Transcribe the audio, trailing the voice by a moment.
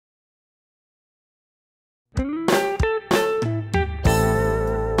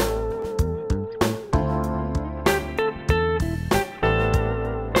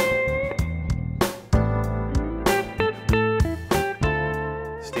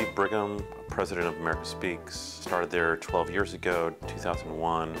Brigham, president of AmericaSpeaks. Started there 12 years ago,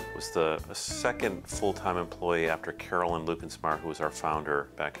 2001. Was the second full-time employee after Carolyn Lukensmeyer, who was our founder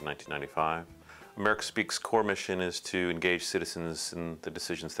back in 1995. AmericaSpeaks' core mission is to engage citizens in the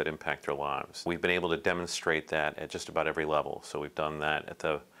decisions that impact their lives. We've been able to demonstrate that at just about every level. So we've done that at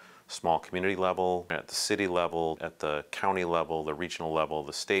the small community level, at the city level, at the county level, the regional level,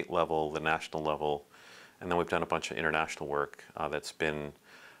 the state level, the national level, and then we've done a bunch of international work that's been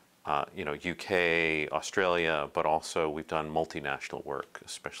UK, Australia, but also we've done multinational work,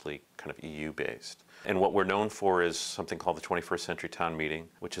 especially kind of EU-based. And what we're known for is something called the 21st Century Town Meeting,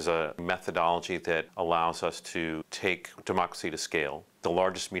 which is a methodology that allows us to take democracy to scale. The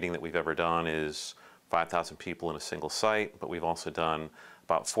largest meeting that we've ever done is 5,000 people in a single site, but we've also done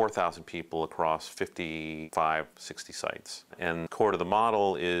about 4,000 people across 55, 60 sites. And core to the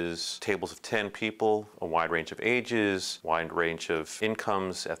model is tables of 10 people, a wide range of ages, wide range of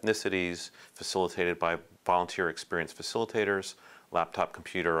incomes, ethnicities, facilitated by volunteer experienced facilitators, laptop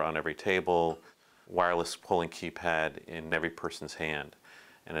computer on every table, wireless polling keypad in every person's hand.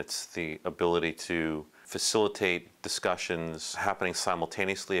 And it's the ability to facilitate discussions happening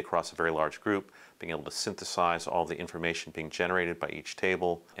simultaneously across a very large group, being able to synthesize all the information being generated by each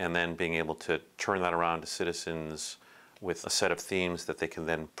table, and then being able to turn that around to citizens with a set of themes that they can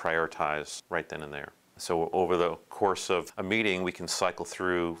then prioritize right then and there. So over the course of a meeting, we can cycle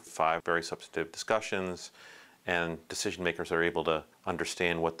through 5 very substantive discussions, and decision makers are able to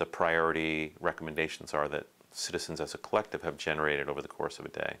understand what the priority recommendations are that citizens as a collective have generated over the course of a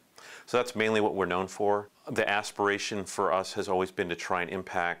day. So that's mainly what we're known for. The aspiration for us has always been to try and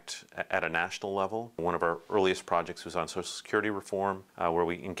impact at a national level. One of our earliest projects was on Social Security reform, where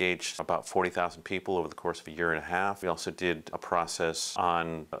we engaged about 40,000 people over the course of a year and a half. We also did a process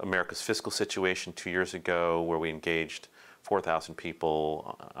on America's fiscal situation 2 years ago, where we engaged 4,000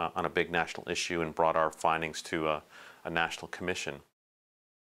 people on a big national issue and brought our findings to a national commission.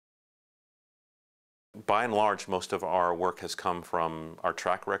 By and large, most of our work has come from our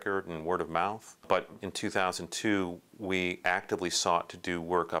track record and word of mouth. But in 2002, we actively sought to do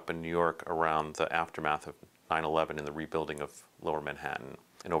work up in New York around the aftermath of 9/11 and the rebuilding of Lower Manhattan.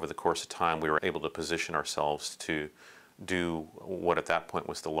 And over the course of time, we were able to position ourselves to do what at that point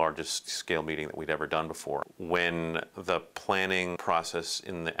was the largest scale meeting that we'd ever done before. When the planning process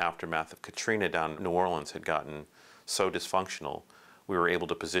in the aftermath of Katrina down in New Orleans had gotten so dysfunctional, we were able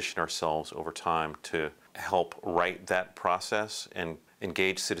to position ourselves over time to help write that process and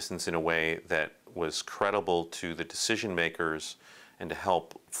engage citizens in a way that was credible to the decision makers, and to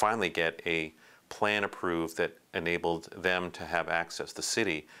help finally get a plan approved that enabled them to have access, the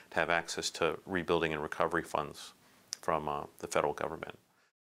city, to have access to rebuilding and recovery funds from the federal government.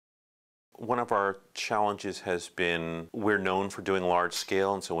 One of our challenges has been we're known for doing large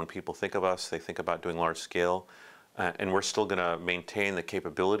scale, and so when people think of us, they think about doing large scale. And we're still going to maintain the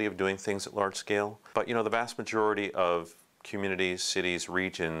capability of doing things at large scale. But the vast majority of communities, cities,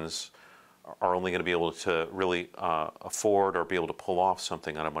 regions are only going to be able to really afford or be able to pull off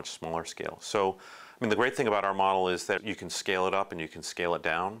something on a much smaller scale. So, the great thing about our model is that you can scale it up and you can scale it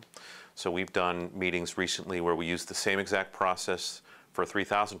down. So we've done meetings recently where we use the same exact process for a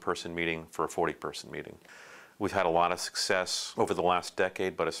 3,000 person meeting for a 40 person meeting. We've had a lot of success over the last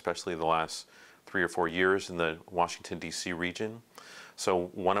decade, but especially the last 3 or 4 years in the Washington, D.C. region. So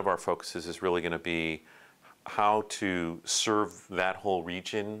one of our focuses is really going to be how to serve that whole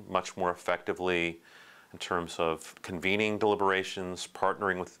region much more effectively in terms of convening deliberations,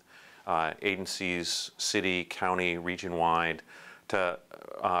 partnering with agencies, city, county, region-wide, to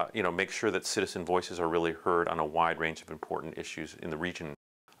make sure that citizen voices are really heard on a wide range of important issues in the region.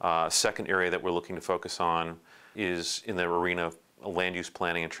 Second area that we're looking to focus on is in the arena of land use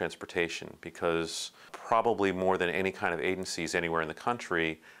planning and transportation, because probably more than any kind of agencies anywhere in the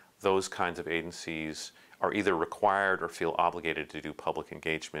country, those kinds of agencies are either required or feel obligated to do public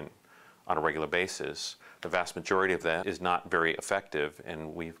engagement on a regular basis. The vast majority of that is not very effective,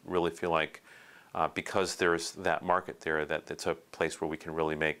 and we really feel like because there's that market there, that it's a place where we can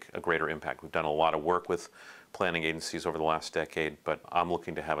really make a greater impact. We've done a lot of work with planning agencies over the last decade, but I'm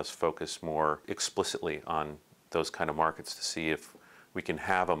looking to have us focus more explicitly on those kind of markets to see if we can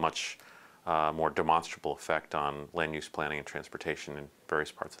have a much more demonstrable effect on land use planning and transportation in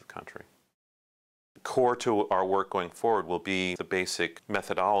various parts of the country. Core to our work going forward will be the basic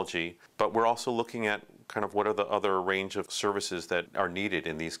methodology, but we're also looking at kind of what are the other range of services that are needed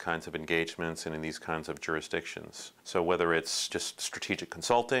in these kinds of engagements and in these kinds of jurisdictions. So whether it's just strategic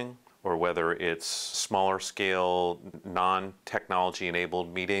consulting, or whether it's smaller scale, non-technology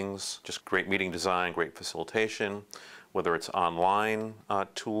enabled meetings, just great meeting design, great facilitation, whether it's online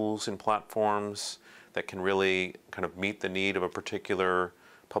tools and platforms that can really kind of meet the need of a particular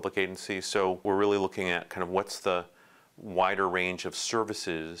public agency. So we're really looking at kind of what's the wider range of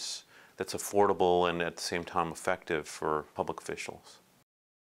services that's affordable and at the same time effective for public officials.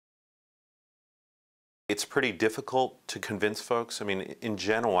 It's pretty difficult to convince folks. I mean, in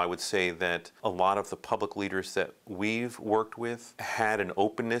general, I would say that a lot of the public leaders that we've worked with had an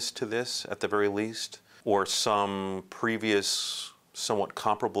openness to this at the very least, or some previous somewhat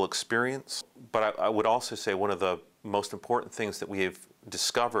comparable experience. But I would also say one of the most important things that we have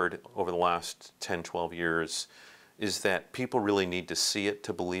discovered over the last 10, 12 years is that people really need to see it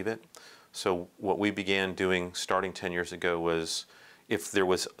to believe it. So what we began doing starting 10 years ago was, if there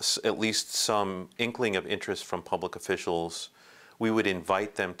was at least some inkling of interest from public officials, we would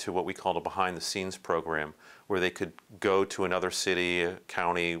invite them to what we called a behind-the-scenes program, where they could go to another city,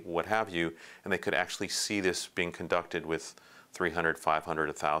 county, what have you, and they could actually see this being conducted with 300, 500,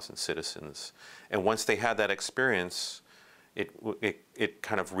 1,000 citizens. And once they had that experience, it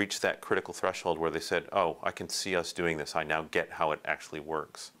kind of reached that critical threshold where they said, oh, I can see us doing this. I now get how it actually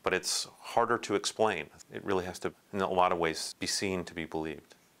works. But it's harder to explain. It really has to, in a lot of ways, be seen to be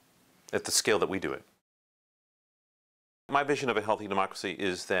believed at the scale that we do it. My vision of a healthy democracy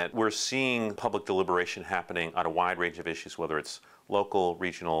is that we're seeing public deliberation happening on a wide range of issues, whether it's local,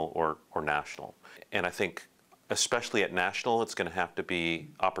 regional, or national. And I think, especially at national, it's going to have to be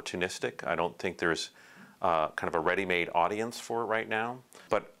opportunistic. I don't think there's kind of a ready-made audience for it right now.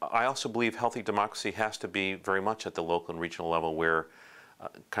 But I also believe healthy democracy has to be very much at the local and regional level, where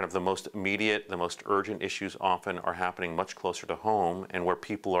kind of the most immediate, the most urgent issues often are happening much closer to home, and where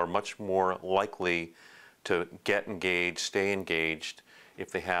people are much more likely to get engaged, stay engaged,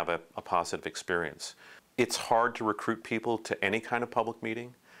 if they have a positive experience. It's hard to recruit people to any kind of public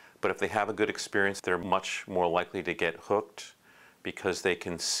meeting, but if they have a good experience, they're much more likely to get hooked, because they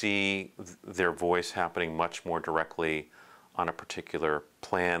can see their voice happening much more directly on a particular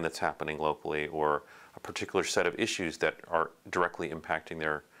plan that's happening locally, or a particular set of issues that are directly impacting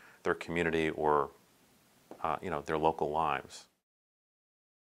their community or their local lives.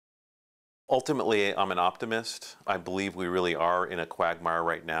 Ultimately, I'm an optimist. I believe we really are in a quagmire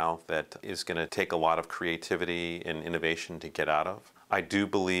right now that is going to take a lot of creativity and innovation to get out of. I do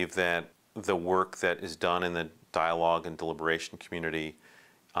believe that the work that is done in the dialogue and deliberation community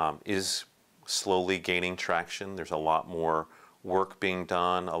is slowly gaining traction. There's a lot more work being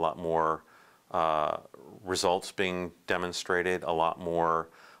done, a lot more results being demonstrated, a lot more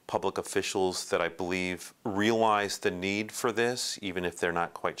public officials that I believe realize the need for this, even if they're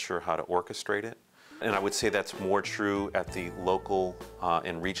not quite sure how to orchestrate it. And I would say that's more true at the local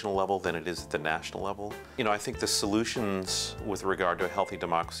and regional level than it is at the national level. You know, I think the solutions with regard to a healthy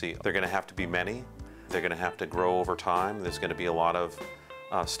democracy, they're going to have to be many. They're going to have to grow over time. There's going to be a lot of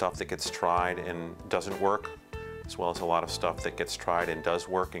stuff that gets tried and doesn't work, as well as a lot of stuff that gets tried and does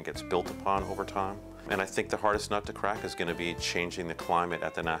work and gets built upon over time. And I think the hardest nut to crack is going to be changing the climate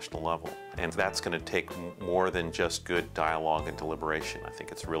at the national level. And that's going to take more than just good dialogue and deliberation. I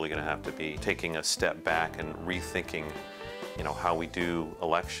think it's really going to have to be taking a step back and rethinking, you know, how we do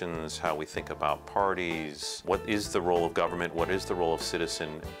elections, how we think about parties, what is the role of government, what is the role of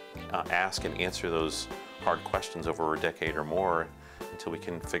citizen. Ask and answer those hard questions over a decade or more until we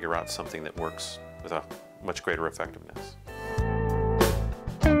can figure out something that works with a much greater effectiveness.